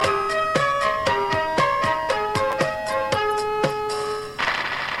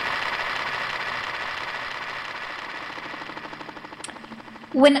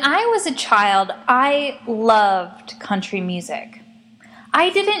When I was a child, I loved country music. I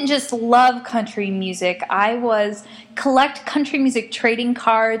didn't just love country music. I was collect country music trading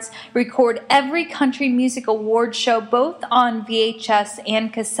cards, record every country music award show, both on VHS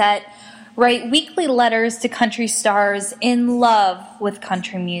and cassette, write weekly letters to country stars in love with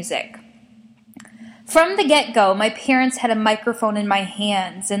country music. From the get-go, my parents had a microphone in my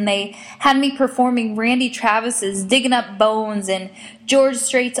hands, and they had me performing Randy Travis's Digging Up Bones and George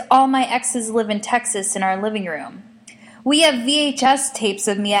Strait's All My Exes Live in Texas in our living room. We have VHS tapes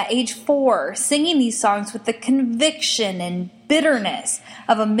of me at age 4 singing these songs with the conviction and bitterness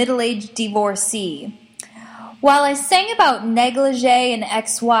of a middle-aged divorcee. While I sang about negligee and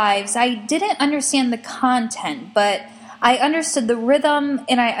ex-wives, I didn't understand the content, but I understood the rhythm,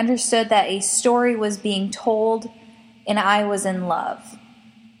 and I understood that a story was being told, and I was in love.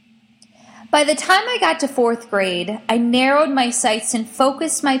 By the time I got to 4th grade, I narrowed my sights and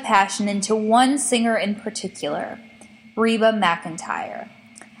focused my passion into one singer in particular, Reba McEntire.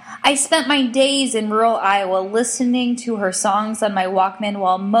 I spent my days in rural Iowa listening to her songs on my Walkman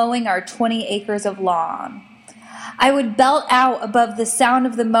while mowing our 20 acres of lawn. I would belt out above the sound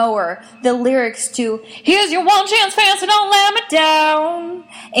of the mower the lyrics to "Here's your one chance, fancy, don't let me down,"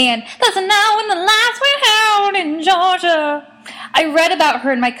 and "That's a night when the lights went out in Georgia." I read about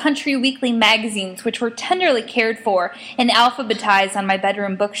her in my country weekly magazines, which were tenderly cared for and alphabetized on my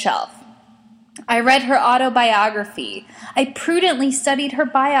bedroom bookshelf. I read her autobiography. I prudently studied her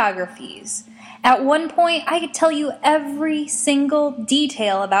biographies. At one point, I could tell you every single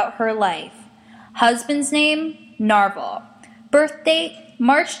detail about her life. Husband's name? Narvel. Birth date?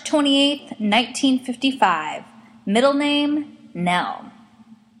 March 28th, 1955. Middle name? Nell.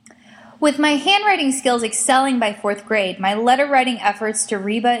 With my handwriting skills excelling by 4th grade, my letter writing efforts to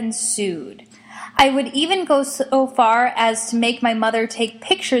Reba ensued. I would even go so far as to make my mother take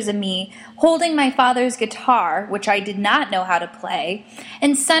pictures of me holding my father's guitar, which I did not know how to play,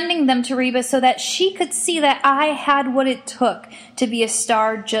 and sending them to Reba so that she could see that I had what it took to be a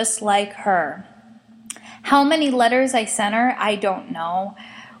star just like her. How many letters I sent her, I don't know.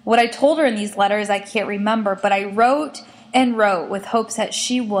 What I told her in these letters, I can't remember, but I wrote and wrote with hopes that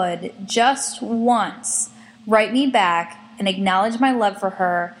she would, just once, write me back and acknowledge my love for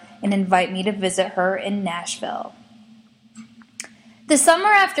her and invite me to visit her in Nashville. The summer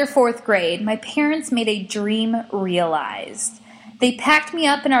after 4th grade, my parents made a dream realized. They packed me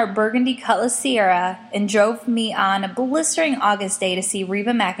up in our burgundy Cutlass Sierra and drove me on a blistering August day to see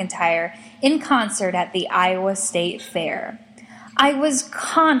Reba McEntire in concert at the Iowa State Fair. I was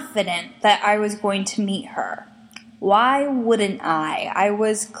confident that I was going to meet her. Why wouldn't I? I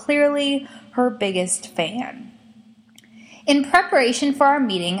was clearly her biggest fan. In preparation for our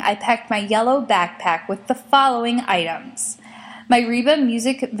meeting, I packed my yellow backpack with the following items: my Reba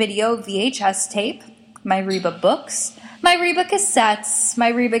music video VHS tape, my Reba books, my Reba cassettes, my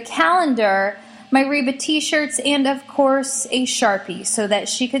Reba calendar, my Reba t-shirts, and of course a Sharpie so that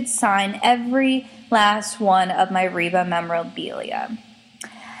she could sign every last one of my Reba memorabilia.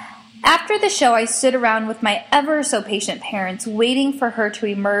 After the show, I stood around with my ever-so-patient parents waiting for her to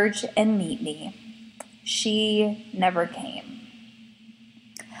emerge and meet me. She never came.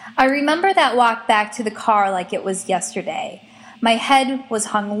 I remember that walk back to the car like it was yesterday. My head was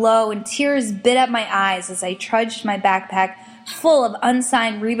hung low and tears bit at my eyes as I trudged my backpack full of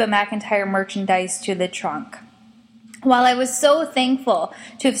unsigned Reba McEntire merchandise to the trunk. While I was so thankful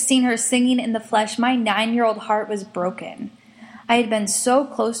to have seen her singing in the flesh, my 9-year-old heart was broken. I had been so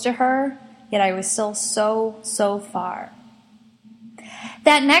close to her, yet I was still so far.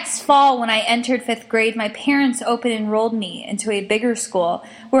 That next fall, when I entered 5th grade, my parents open enrolled me into a bigger school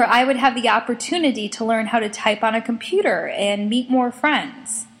where I would have the opportunity to learn how to type on a computer and meet more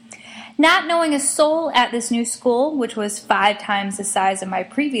friends. Not knowing a soul at this new school, which was 5 times the size of my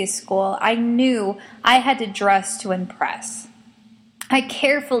previous school, I knew I had to dress to impress. I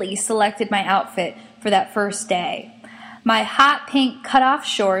carefully selected my outfit for that first day: my hot pink cutoff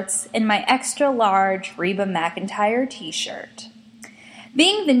shorts and my extra large Reba McEntire t-shirt.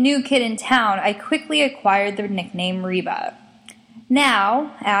 Being the new kid in town, I quickly acquired the nickname Reba.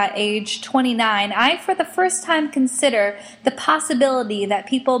 Now, at age 29, I for the first time consider the possibility that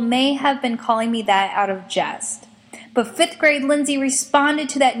people may have been calling me that out of jest. But 5th grade Lyndsay responded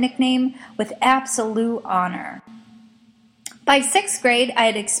to that nickname with absolute honor. By 6th grade, I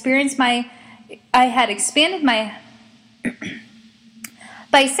had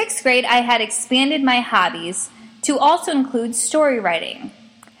expanded my hobbies to also include story writing.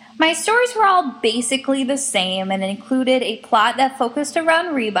 My stories were all basically the same and included a plot that focused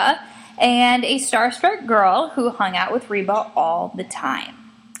around Reba and a starstruck girl who hung out with Reba all the time.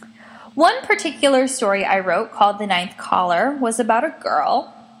 One particular story I wrote called The Ninth Caller was about a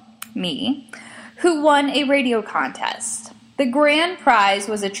girl, me, who won a radio contest. The grand prize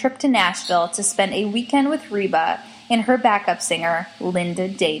was a trip to Nashville to spend a weekend with Reba and her backup singer, Linda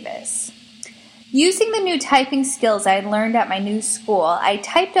Davis. Using the new typing skills I had learned at my new school, I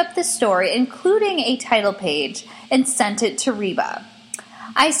typed up the story, including a title page, and sent it to Reba.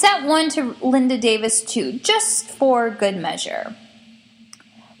 I sent one to Linda Davis too, just for good measure.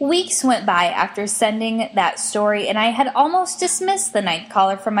 Weeks went by after sending that story, and I had almost dismissed The Ninth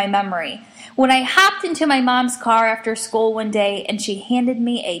Caller from my memory when I hopped into my mom's car after school one day and she handed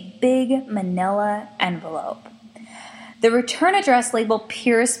me a big manila envelope. The return address label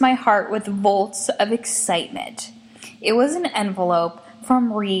pierced my heart with volts of excitement. It was an envelope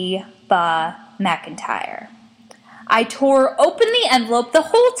from Reba McEntire. I tore open the envelope, the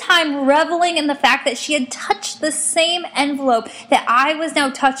whole time reveling in the fact that she had touched the same envelope that I was now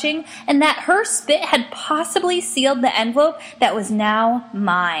touching, and that her spit had possibly sealed the envelope that was now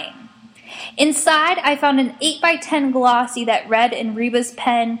mine. Inside, I found an 8x10 glossy that read in Reba's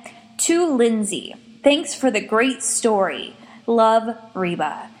pen, "To Lyndsay, thanks for the great story. Love,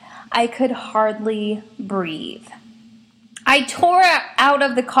 Reba." I could hardly breathe. I tore out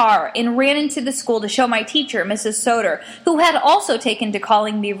of the car and ran into the school to show my teacher, Mrs. Soder, who had also taken to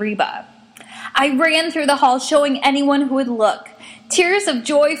calling me Reba. I ran through the hall showing anyone who would look. Tears of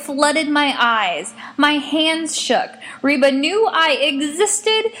joy flooded my eyes. My hands shook. Reba knew I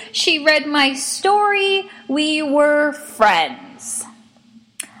existed. She read my story. We were friends.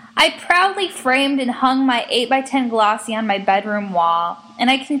 I proudly framed and hung my 8x10 glossy on my bedroom wall, and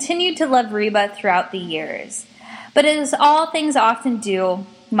I continued to love Reba throughout the years. But as all things often do,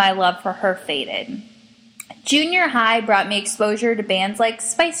 my love for her faded. Junior high brought me exposure to bands like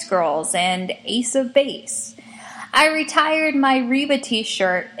Spice Girls and Ace of Base. I retired my Reba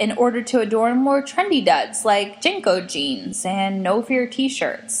t-shirt in order to adorn more trendy duds like Jenko jeans and No Fear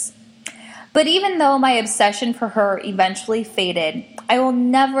t-shirts. But even though my obsession for her eventually faded, I will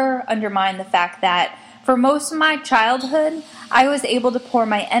never undermine the fact that for most of my childhood, I was able to pour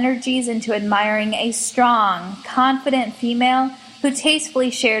my energies into admiring a strong, confident female who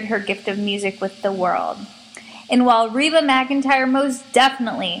tastefully shared her gift of music with the world. And while Reba McEntire most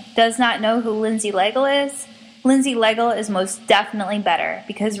definitely does not know who Lyndsay Legel is most definitely better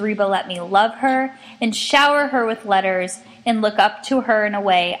because Reba let me love her and shower her with letters and look up to her in a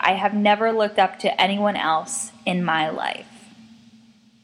way I have never looked up to anyone else in my life.